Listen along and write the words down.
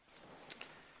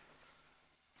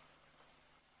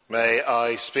May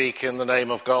I speak in the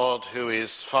name of God, who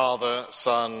is Father,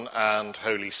 Son, and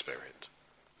Holy Spirit.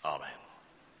 Amen.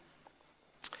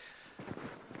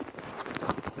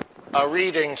 Our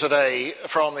reading today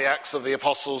from the Acts of the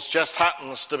Apostles just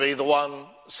happens to be the one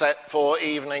set for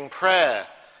evening prayer.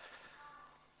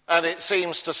 And it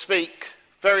seems to speak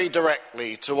very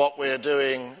directly to what we're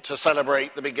doing to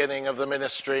celebrate the beginning of the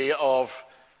ministry of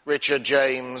Richard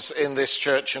James in this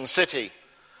church and city.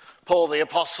 Paul the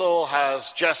Apostle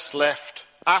has just left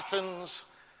Athens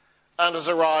and has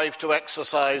arrived to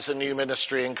exercise a new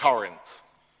ministry in Corinth.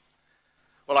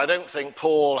 Well, I don't think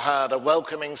Paul had a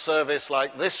welcoming service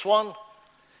like this one,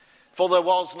 for there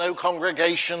was no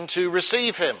congregation to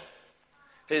receive him.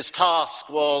 His task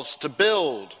was to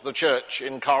build the church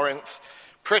in Corinth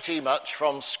pretty much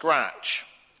from scratch.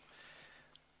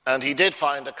 And he did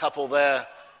find a couple there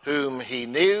whom he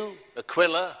knew,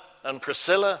 Aquila and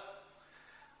Priscilla,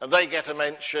 and they get a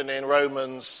mention in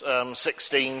Romans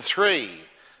 16:3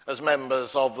 as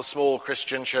members of the small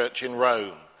Christian church in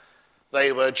Rome.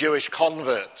 They were Jewish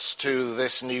converts to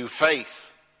this new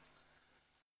faith.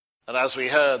 And as we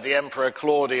heard, the Emperor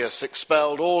Claudius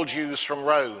expelled all Jews from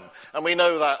Rome. And we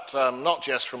know that not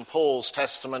just from Paul's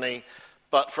testimony,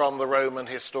 but from the Roman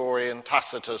historian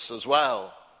Tacitus as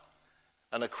well.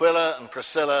 And Aquila and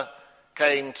Priscilla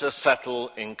came to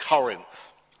settle in Corinth.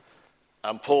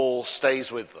 And Paul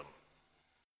stays with them.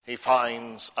 He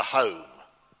finds a home,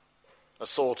 a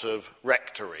sort of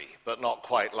rectory, but not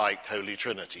quite like Holy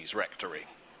Trinity's rectory.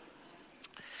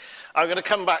 I'm going to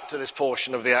come back to this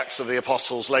portion of the Acts of the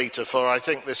Apostles later, for I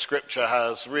think this scripture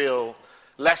has real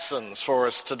lessons for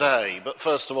us today. But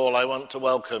first of all, I want to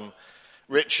welcome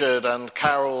Richard and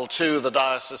Carol to the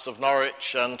Diocese of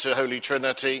Norwich and to Holy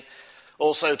Trinity,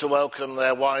 also to welcome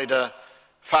their wider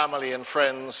family and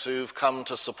friends who've come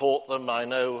to support them. I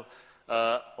know,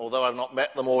 although I've not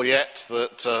met them all yet,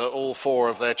 that all four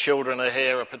of their children are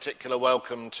here. A particular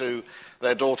welcome to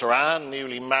their daughter Anne,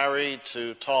 newly married,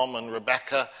 to Tom and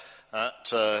Rebecca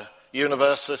at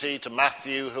university, to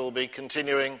Matthew, who'll be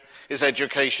continuing his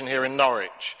education here in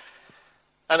Norwich.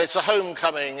 And it's a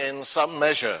homecoming in some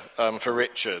measure for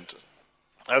Richard.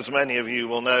 As many of you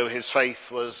will know, his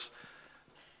faith was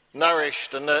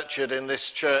nourished and nurtured in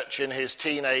this church in his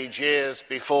teenage years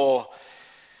before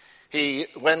he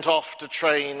went off to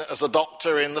train as a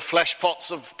doctor in the flesh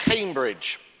pots of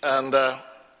Cambridge. And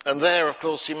there, of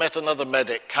course, he met another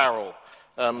medic, Carol,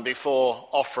 before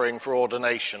offering for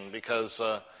ordination because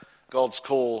God's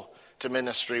call to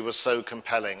ministry was so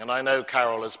compelling. And I know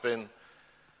Carol has been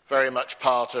very much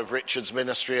part of Richard's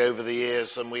ministry over the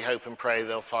years, and we hope and pray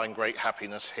they'll find great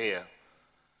happiness here.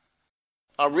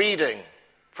 Our reading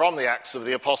from the Acts of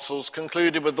the Apostles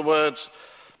concluded with the words,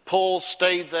 Paul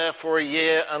stayed there for a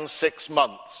year and 6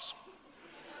 months.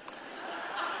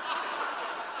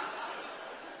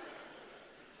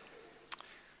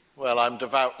 Well, I'm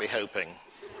devoutly hoping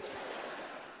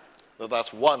that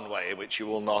that's one way in which you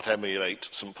will not emulate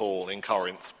St. Paul in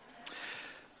Corinth.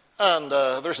 And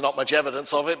there's not much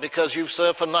evidence of it because you've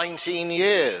served for 19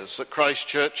 years at Christ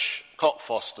Church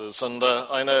Cockfosters, and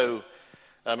I know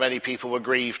many people were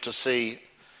grieved to see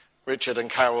Richard and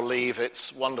Carol leave.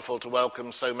 It's wonderful to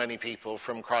welcome so many people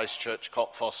from Christ Church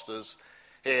Cockfosters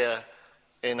here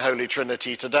in Holy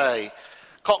Trinity today.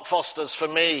 Cockfosters, for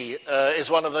me, is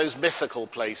one of those mythical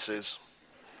places.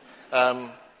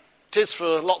 It is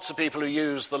for lots of people who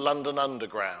use the London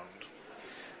Underground.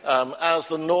 As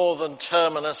the northern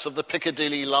terminus of the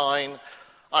Piccadilly line,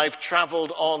 I've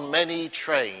travelled on many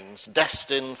trains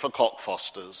destined for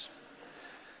Cockfosters.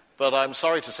 But I'm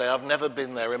sorry to say I've never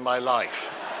been there in my life.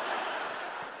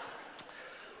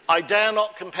 I dare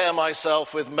not compare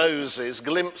myself with Moses,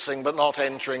 glimpsing but not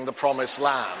entering the promised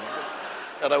land.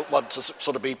 I don't want to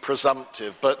sort of be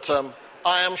presumptive, but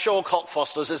I am sure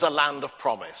Cockfosters is a land of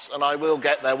promise, and I will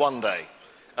get there one day.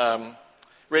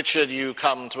 Richard, you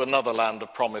come to another land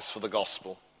of promise for the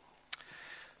gospel.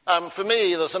 For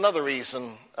me, there's another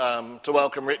reason to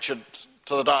welcome Richard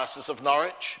to the Diocese of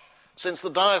Norwich, since the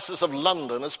Diocese of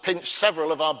London has pinched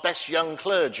several of our best young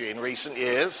clergy in recent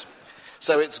years.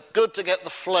 So it's good to get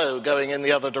the flow going in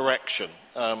the other direction,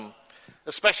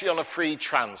 especially on a free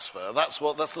transfer. That's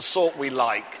the sort we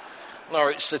like.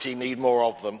 Norwich City need more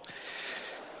of them.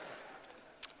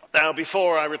 Now,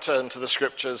 before I return to the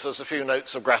scriptures, there's a few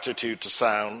notes of gratitude to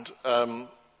sound.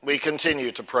 We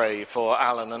continue to pray for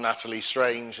Alan and Natalie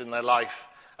Strange in their life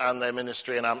and their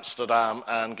ministry in Amsterdam,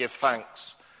 and give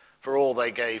thanks for all they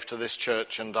gave to this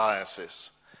church and diocese.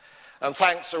 And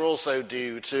thanks are also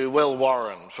due to Will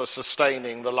Warren for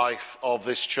sustaining the life of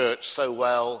this church so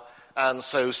well and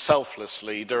so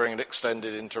selflessly during an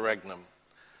extended interregnum.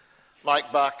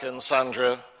 Mike Buck and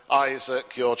Sandra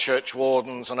Isaac, your church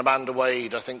wardens, and Amanda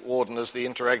Wade, I think warden as the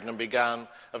interregnum began,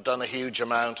 have done a huge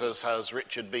amount, as has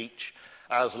Richard Beach,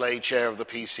 as lay chair of the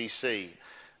PCC.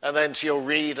 And then to your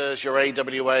readers, your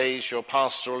AWAs, your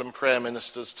pastoral and prayer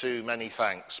ministers too, many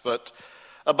thanks. But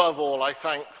above all, I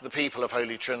thank the people of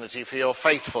Holy Trinity for your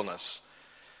faithfulness.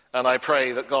 And I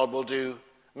pray that God will do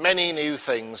many new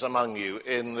things among you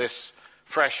in this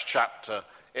fresh chapter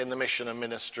in the mission and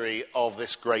ministry of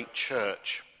this great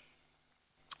church.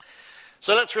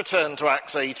 So let's return to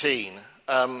Acts 18.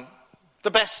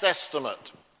 The best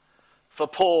estimate for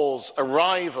Paul's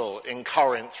arrival in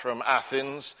Corinth from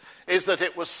Athens is that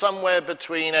it was somewhere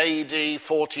between AD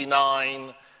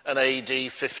 49 and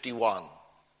AD 51.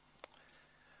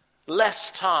 Less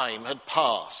time had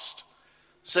passed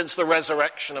since the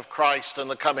resurrection of Christ and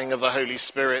the coming of the Holy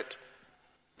Spirit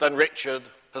than Richard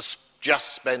has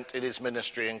just spent in his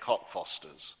ministry in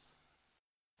Cockfosters.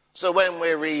 So when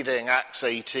we're reading Acts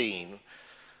 18,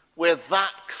 we're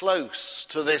that close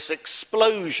to this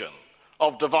explosion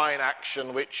of divine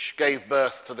action which gave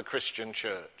birth to the Christian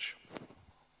church.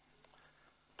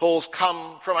 Paul's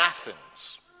come from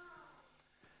Athens,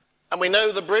 and we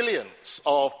know the brilliance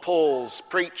of Paul's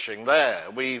preaching there.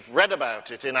 We've read about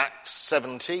it in Acts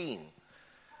 17,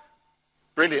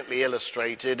 brilliantly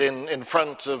illustrated. In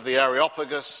front of the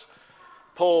Areopagus,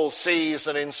 Paul sees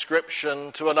an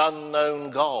inscription to an unknown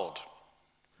God.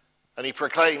 And he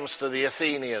proclaims to the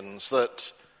Athenians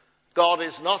that God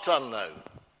is not unknown.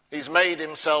 He's made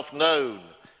himself known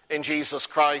in Jesus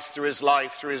Christ through his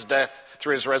life, through his death,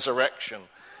 through his resurrection.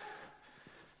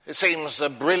 It seems a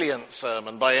brilliant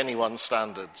sermon by anyone's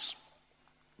standards.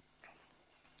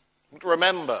 But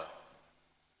remember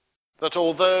that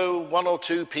although one or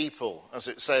two people, as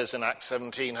it says in Acts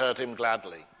 17, heard him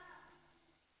gladly,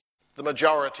 the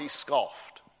majority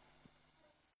scoffed.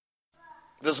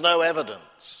 There's no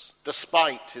evidence,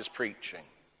 despite his preaching,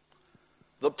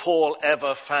 that Paul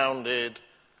ever founded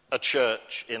a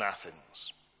church in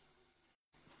Athens.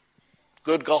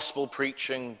 Good gospel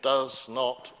preaching does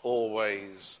not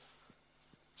always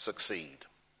succeed,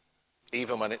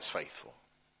 even when it's faithful.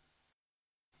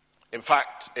 In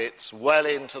fact, it's well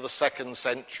into the 2nd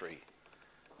century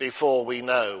before we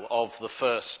know of the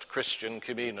first Christian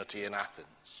community in Athens.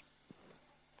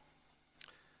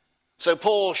 So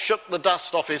Paul shook the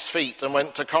dust off his feet and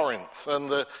went to Corinth, and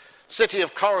the city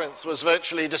of Corinth was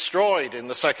virtually destroyed in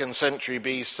the 2nd century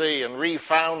BC and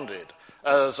refounded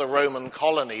as a Roman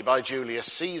colony by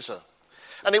Julius Caesar.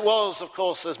 And it was, of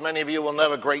course, as many of you will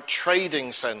know, a great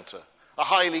trading centre, a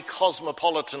highly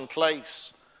cosmopolitan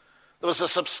place. There was a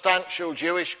substantial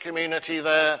Jewish community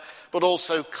there, but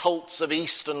also cults of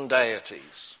Eastern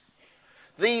deities.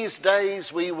 These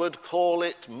days we would call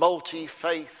it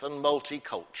multi-faith and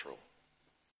multicultural.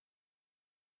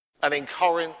 And in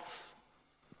Corinth,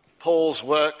 Paul's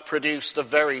work produced a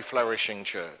very flourishing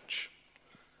church,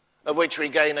 of which we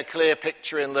gain a clear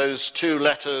picture in those 2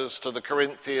 letters to the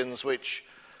Corinthians, which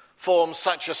form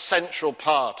such a central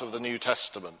part of the New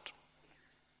Testament.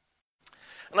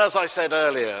 And as I said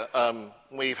earlier,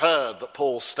 we've heard that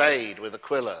Paul stayed with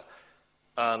Aquila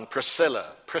and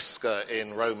Prisca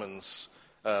in Romans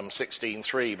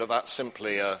 16:3, but that's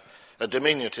simply a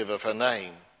diminutive of her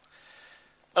name.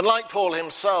 And like Paul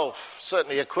himself,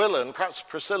 certainly Aquila and perhaps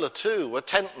Priscilla too were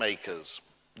tent makers.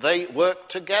 They worked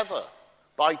together.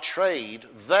 By trade,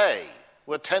 they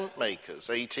were tent makers,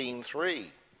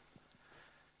 18:3.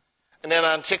 And in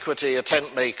antiquity, a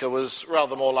tent maker was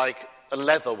rather more like a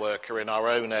leather worker in our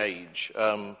own age.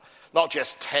 Not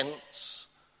just tents,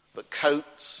 but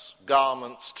coats,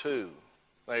 garments too.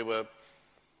 They were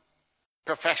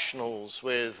professionals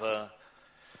with a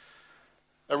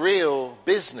real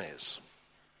business.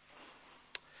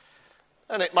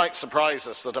 And it might surprise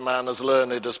us that a man as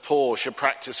learned as Paul should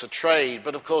practice a trade,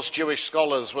 but of course Jewish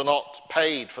scholars were not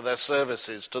paid for their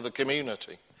services to the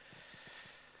community.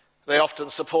 They often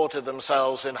supported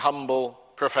themselves in humble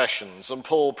professions, and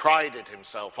Paul prided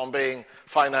himself on being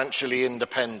financially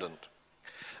independent.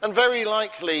 And very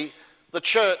likely the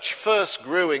church first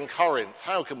grew in Corinth.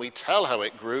 How can we tell how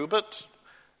it grew? But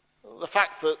the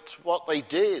fact that what they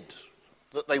did,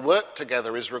 that they worked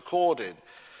together, is recorded.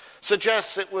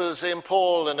 Suggests it was in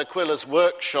Paul and Aquila's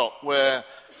workshop where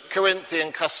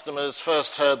Corinthian customers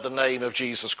first heard the name of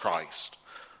Jesus Christ.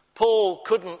 Paul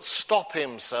couldn't stop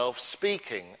himself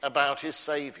speaking about his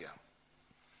Saviour.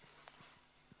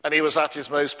 And he was at his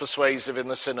most persuasive in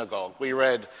the synagogue. We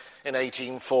read in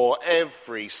 18:4,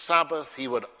 every Sabbath he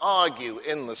would argue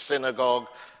in the synagogue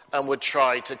and would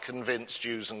try to convince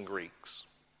Jews and Greeks.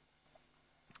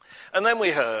 And then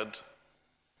we heard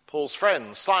Paul's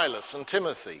friends, Silas and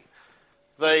Timothy.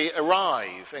 they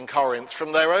arrive in Corinth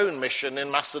from their own mission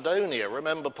in Macedonia.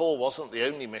 Remember, Paul wasn't the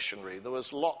only missionary. There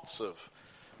was lots of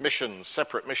missions,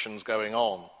 separate missions going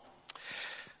on.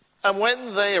 And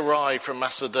when they arrived from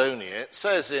Macedonia, it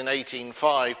says in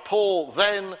 18:5, Paul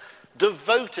then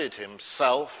devoted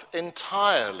himself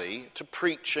entirely to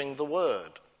preaching the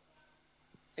word.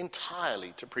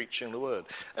 Entirely to preaching the word.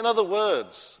 In other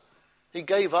words, he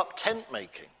gave up tent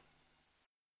making.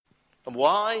 And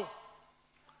why?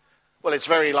 Well, it's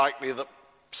very likely that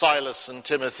Silas and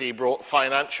Timothy brought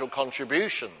financial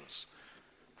contributions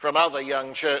from other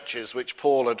young churches which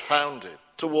Paul had founded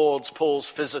towards Paul's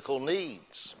physical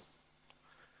needs.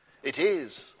 It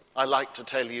is, I like to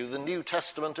tell you, the New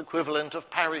Testament equivalent of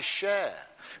parish share,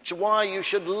 which is why you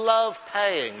should love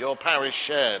paying your parish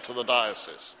share to the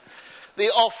diocese. The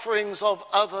offerings of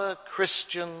other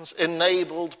Christians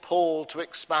enabled Paul to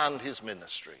expand his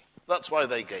ministry. That's why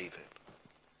they gave it.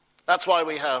 That's why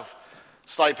we have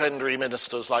stipendiary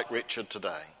ministers like Richard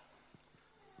today,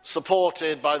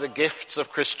 supported by the gifts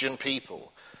of Christian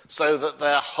people, so that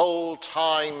their whole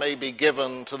time may be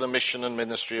given to the mission and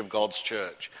ministry of God's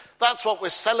church. That's what we're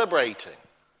celebrating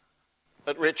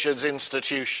at Richard's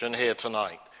institution here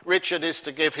tonight. Richard is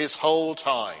to give his whole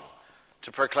time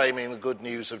to proclaiming the good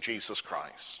news of Jesus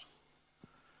Christ.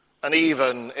 And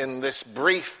even in this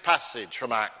brief passage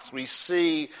from Acts, we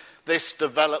see this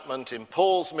development in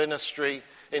Paul's ministry,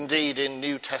 indeed in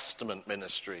New Testament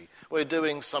ministry. We're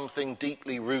doing something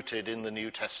deeply rooted in the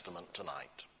New Testament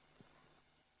tonight.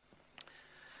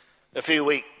 A few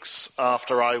weeks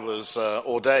after I was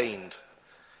ordained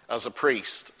as a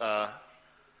priest, no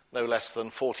less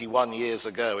than 41 years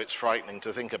ago, it's frightening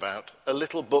to think about, a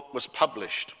little book was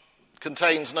published. It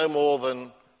contains no more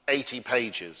than 80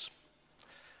 pages.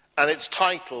 And its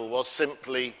title was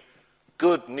simply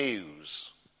Good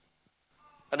News.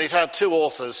 And it had two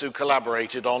authors who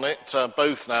collaborated on it,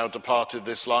 both now departed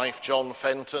this life, John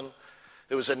Fenton,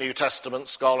 who was a New Testament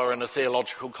scholar and a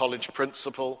theological college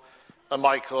principal, and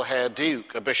Michael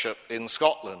Hare-Duke, a bishop in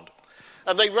Scotland.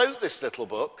 And they wrote this little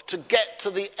book to get to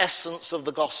the essence of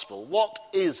the gospel. What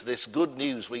is this good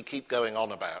news we keep going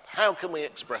on about? How can we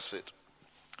express it?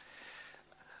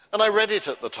 And I read it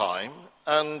at the time,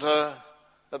 and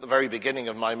at the very beginning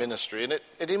of my ministry, and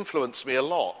it influenced me a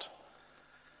lot.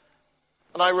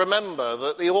 And I remember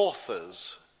that the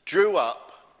authors drew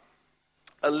up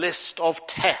a list of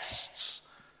tests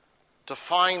to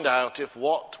find out if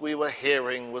what we were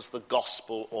hearing was the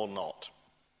gospel or not.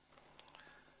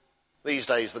 These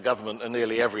days, the government and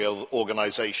nearly every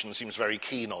organisation seems very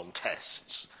keen on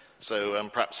tests, so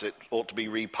perhaps it ought to be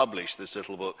republished, this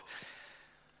little book.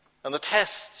 And the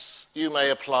tests you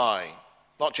may apply,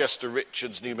 not just to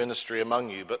Richard's new ministry among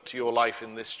you, but to your life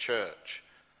in this church,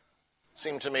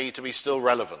 seem to me to be still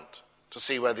relevant to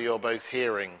see whether you're both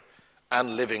hearing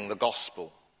and living the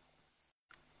gospel.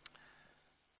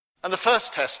 And the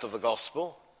first test of the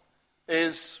gospel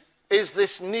is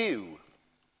this new?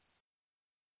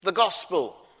 The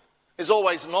gospel is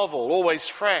always novel, always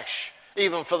fresh,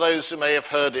 even for those who may have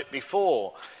heard it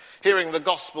before. Hearing the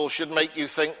gospel should make you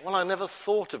think, well, I never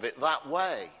thought of it that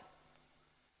way.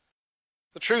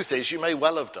 The truth is, you may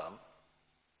well have done,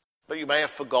 but you may have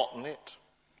forgotten it.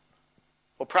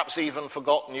 Or perhaps even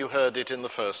forgotten you heard it in the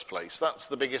first place. That's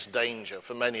the biggest danger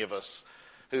for many of us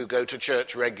who go to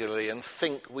church regularly and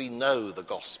think we know the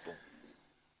gospel.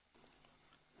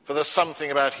 For there's something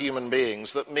about human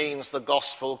beings that means the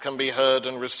gospel can be heard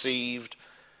and received,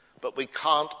 but we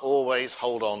can't always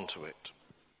hold on to it,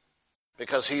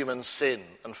 because human sin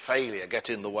and failure get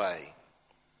in the way.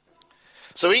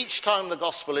 So each time the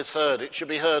gospel is heard, it should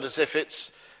be heard as if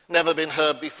it's never been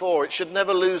heard before. It should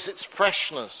never lose its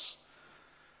freshness.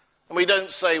 And we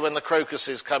don't say when the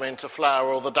crocuses come into flower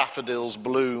or the daffodils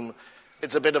bloom,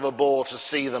 it's a bit of a bore to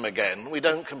see them again. We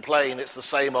don't complain it's the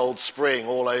same old spring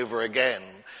all over again.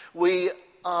 We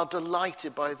are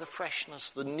delighted by the freshness,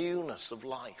 the newness of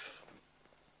life.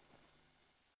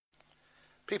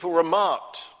 People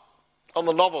remarked on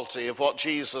the novelty of what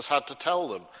Jesus had to tell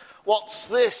them. What's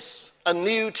this? A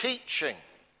new teaching.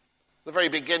 The very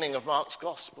beginning of Mark's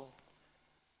Gospel.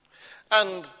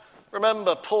 And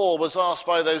remember, Paul was asked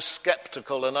by those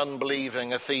skeptical and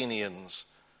unbelieving Athenians,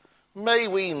 may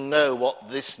we know what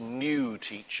this new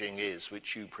teaching is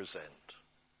which you present?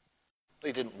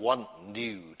 They didn't want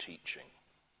new teaching.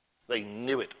 They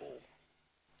knew it all.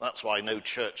 That's why no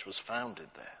church was founded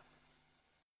there.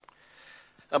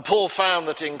 And Paul found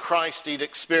that in Christ he'd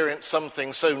experienced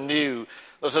something so new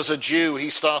that as a Jew he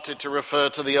started to refer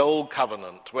to the old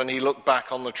covenant when he looked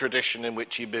back on the tradition in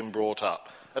which he'd been brought up,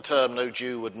 a term no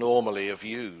Jew would normally have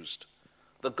used.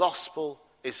 The gospel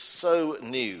is so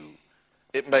new,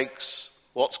 it makes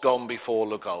what's gone before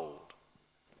look old.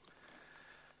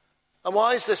 And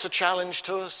why is this a challenge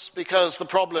to us? Because the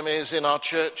problem is in our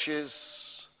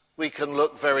churches, we can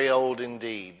look very old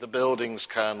indeed. The buildings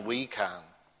can, we can.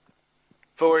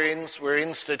 For we're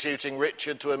instituting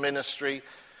Richard to a ministry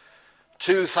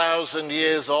 2,000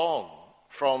 years on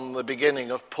from the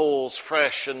beginning of Paul's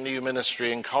fresh and new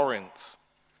ministry in Corinth.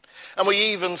 And we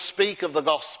even speak of the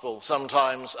gospel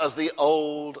sometimes as the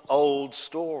old, old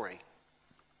story.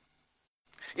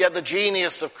 Yet the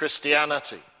genius of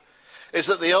Christianity is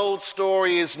that the old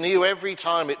story is new every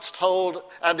time it's told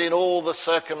and in all the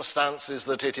circumstances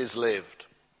that it is lived.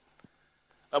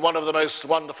 And one of the most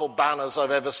wonderful banners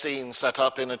I've ever seen set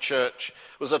up in a church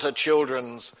was at a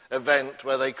children's event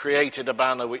where they created a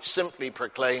banner which simply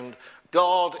proclaimed,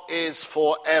 "God is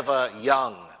forever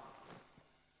young,"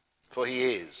 for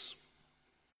he is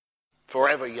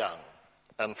forever young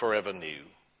and forever new.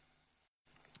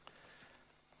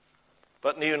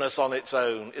 But newness on its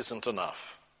own isn't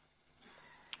enough.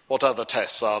 What other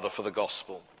tests are there for the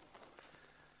gospel?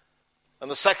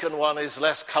 And the second one is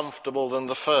less comfortable than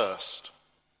the first.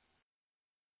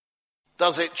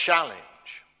 Does it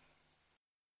challenge?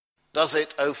 Does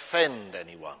it offend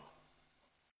anyone?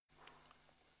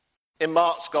 In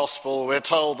Mark's gospel, we're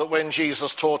told that when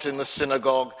Jesus taught in the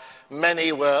synagogue,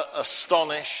 many were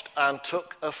astonished and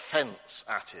took offense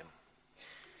at him.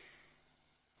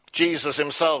 Jesus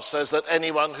himself says that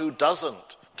anyone who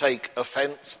doesn't take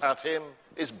offense at him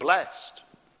is blessed.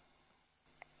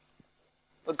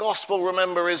 The gospel,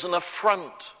 remember, is an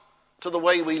affront to the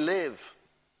way we live.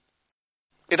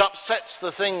 It upsets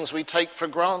the things we take for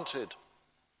granted.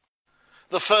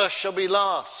 The first shall be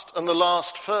last, and the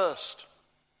last first.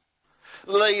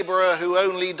 The labourer who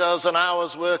only does an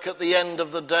hour's work at the end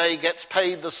of the day gets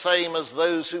paid the same as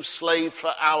those who slave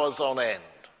for hours on end.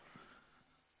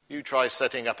 You try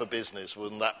setting up a business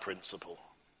with that principle.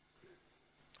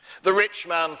 The rich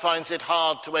man finds it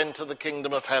hard to enter the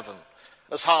kingdom of heaven,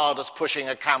 as hard as pushing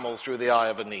a camel through the eye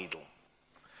of a needle.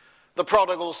 The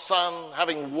prodigal son,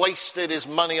 having wasted his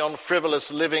money on frivolous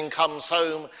living, comes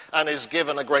home and is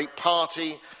given a great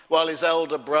party, while his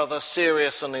elder brother,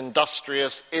 serious and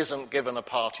industrious, isn't given a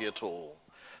party at all.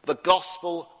 The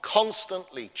gospel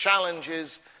constantly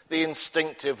challenges the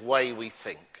instinctive way we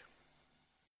think.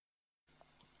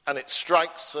 And it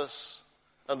strikes us,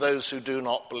 and those who do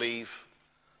not believe,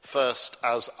 first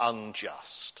as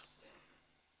unjust.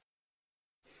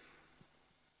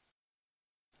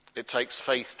 It takes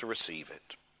faith to receive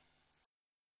it,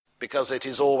 because it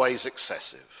is always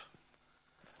excessive.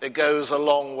 It goes a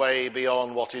long way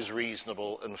beyond what is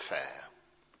reasonable and fair.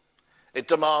 It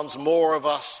demands more of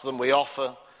us than we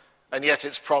offer, and yet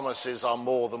its promises are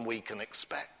more than we can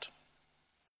expect.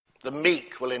 The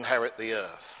meek will inherit the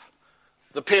earth.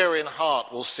 The pure in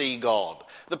heart will see God.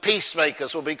 The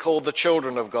peacemakers will be called the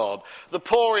children of God. The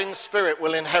poor in spirit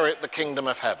will inherit the kingdom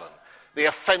of heaven. The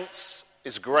offense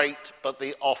is great, but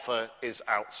the offer is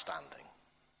outstanding.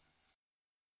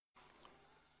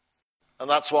 And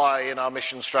that's why in our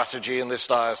mission strategy in this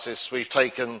diocese, we've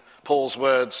taken Paul's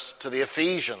words to the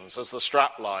Ephesians as the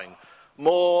strapline,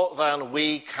 more than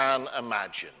we can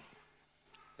imagine,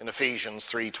 in Ephesians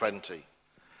 3:20,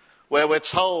 where we're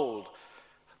told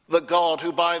that God,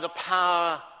 who by the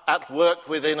power at work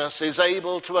within us is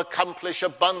able to accomplish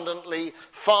abundantly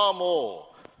far more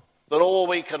than all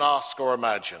we can ask or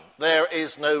imagine. There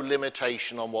is no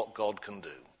limitation on what God can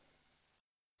do.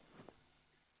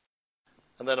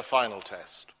 And then a final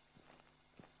test.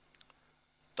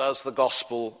 Does the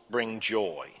gospel bring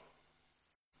joy?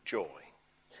 Joy.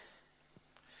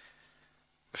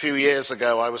 A few years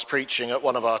ago, I was preaching at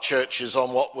one of our churches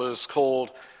on what was called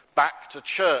Back to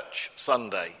Church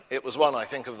Sunday. It was one, I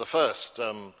think, of the first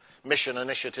mission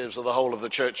initiatives of the whole of the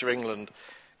Church of England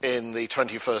in the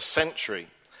 21st century.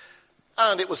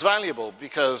 And it was valuable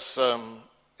because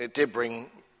it did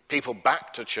bring people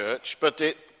back to church, but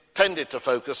it tended to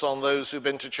focus on those who'd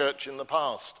been to church in the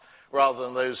past, rather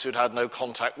than those who'd had no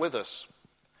contact with us.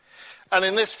 And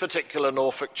in this particular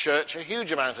Norfolk church, a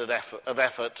huge amount of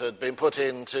effort had been put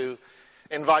in to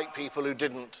invite people who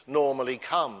didn't normally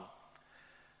come.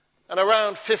 And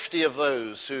around 50 of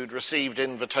those who'd received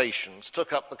invitations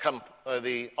took up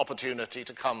the opportunity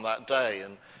to come that day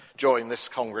and join this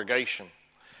congregation.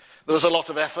 There was a lot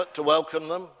of effort to welcome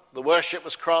them. The worship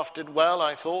was crafted well,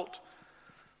 I thought.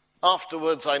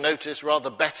 Afterwards, I noticed rather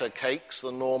better cakes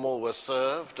than normal were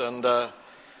served, and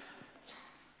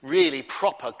really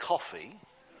proper coffee.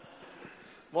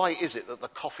 Why is it that the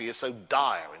coffee is so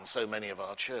dire in so many of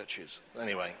our churches?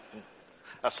 Anyway,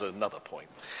 that's another point.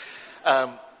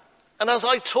 And as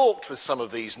I talked with some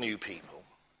of these new people,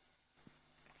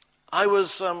 I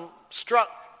was struck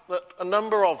that a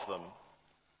number of them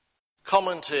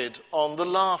commented on the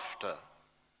laughter,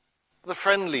 the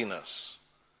friendliness,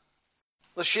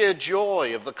 the sheer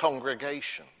joy of the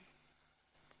congregation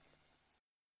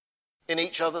in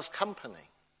each other's company.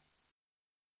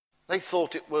 They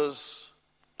thought it was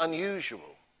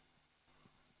unusual.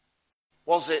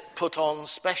 Was it put on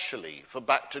specially for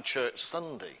Back to Church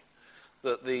Sunday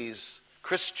that these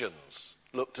Christians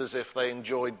looked as if they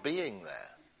enjoyed being there?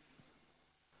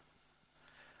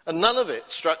 And none of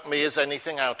it struck me as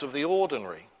anything out of the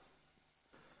ordinary.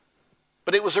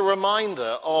 But it was a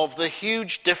reminder of the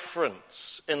huge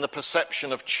difference in the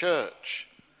perception of church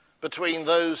between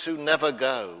those who never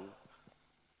go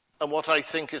and what I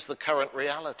think is the current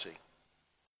reality.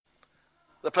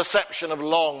 The perception of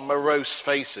long, morose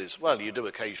faces. Well, you do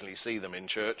occasionally see them in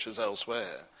church as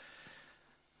elsewhere.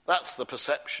 That's the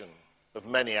perception of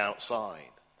many outside.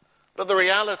 But the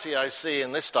reality I see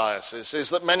in this diocese is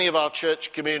that many of our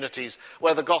church communities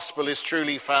where the gospel is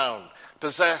truly found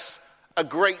possess a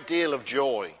great deal of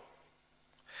joy.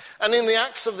 And in the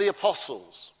Acts of the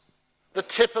Apostles, the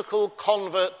typical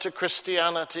convert to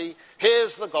Christianity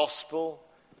hears the gospel,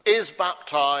 is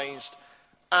baptized,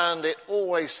 and it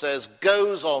always says,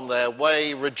 goes on their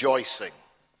way rejoicing.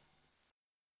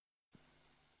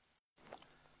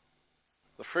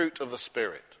 The fruit of the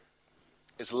Spirit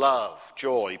is love,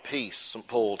 joy, peace, St.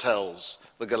 Paul tells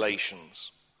the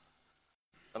Galatians.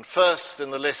 And first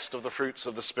in the list of the fruits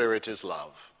of the Spirit is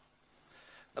love.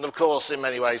 And of course, in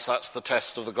many ways, that's the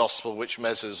test of the gospel which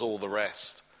measures all the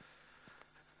rest.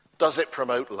 Does it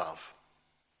promote love?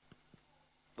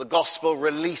 The gospel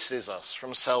releases us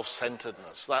from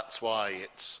self-centeredness. That's why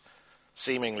it's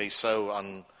seemingly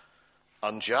so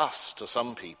unjust to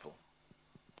some people.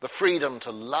 The freedom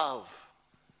to love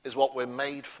is what we're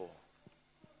made for.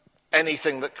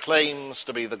 Anything that claims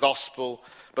to be the gospel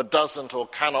but doesn't or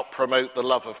cannot promote the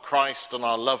love of Christ and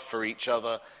our love for each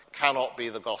other cannot be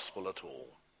the gospel at all.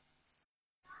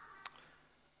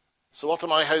 So what are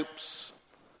my hopes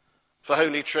for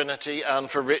Holy Trinity and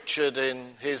for Richard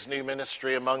in his new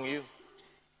ministry among you?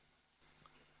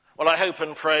 Well, I hope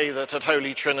and pray that at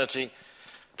Holy Trinity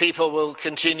people will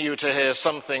continue to hear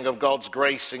something of God's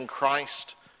grace in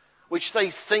Christ, which they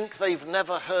think they've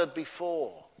never heard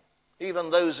before.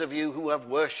 Even those of you who have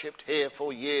worshipped here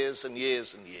for years and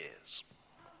years and years.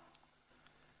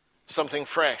 Something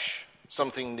fresh,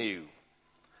 something new.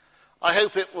 I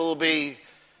hope it will be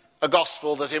a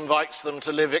gospel that invites them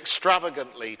to live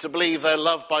extravagantly, to believe they're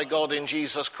loved by God in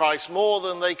Jesus Christ more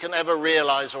than they can ever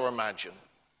realize or imagine.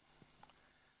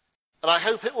 And I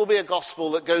hope it will be a gospel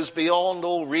that goes beyond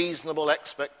all reasonable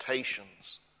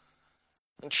expectations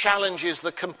and challenges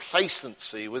the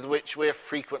complacency with which we're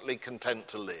frequently content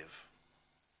to live.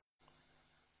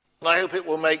 And I hope it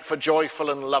will make for joyful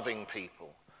and loving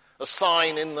people a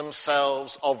sign in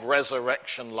themselves of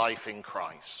resurrection life in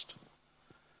Christ.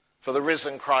 For the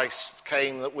risen Christ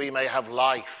came that we may have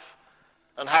life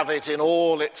and have it in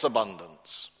all its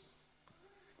abundance.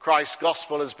 Christ's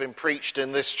gospel has been preached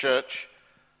in this church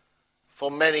for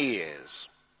many years,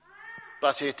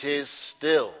 but it is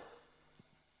still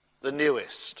the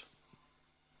newest,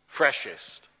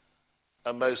 freshest,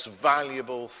 and most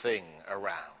valuable thing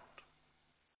around.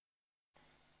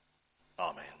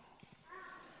 Amen.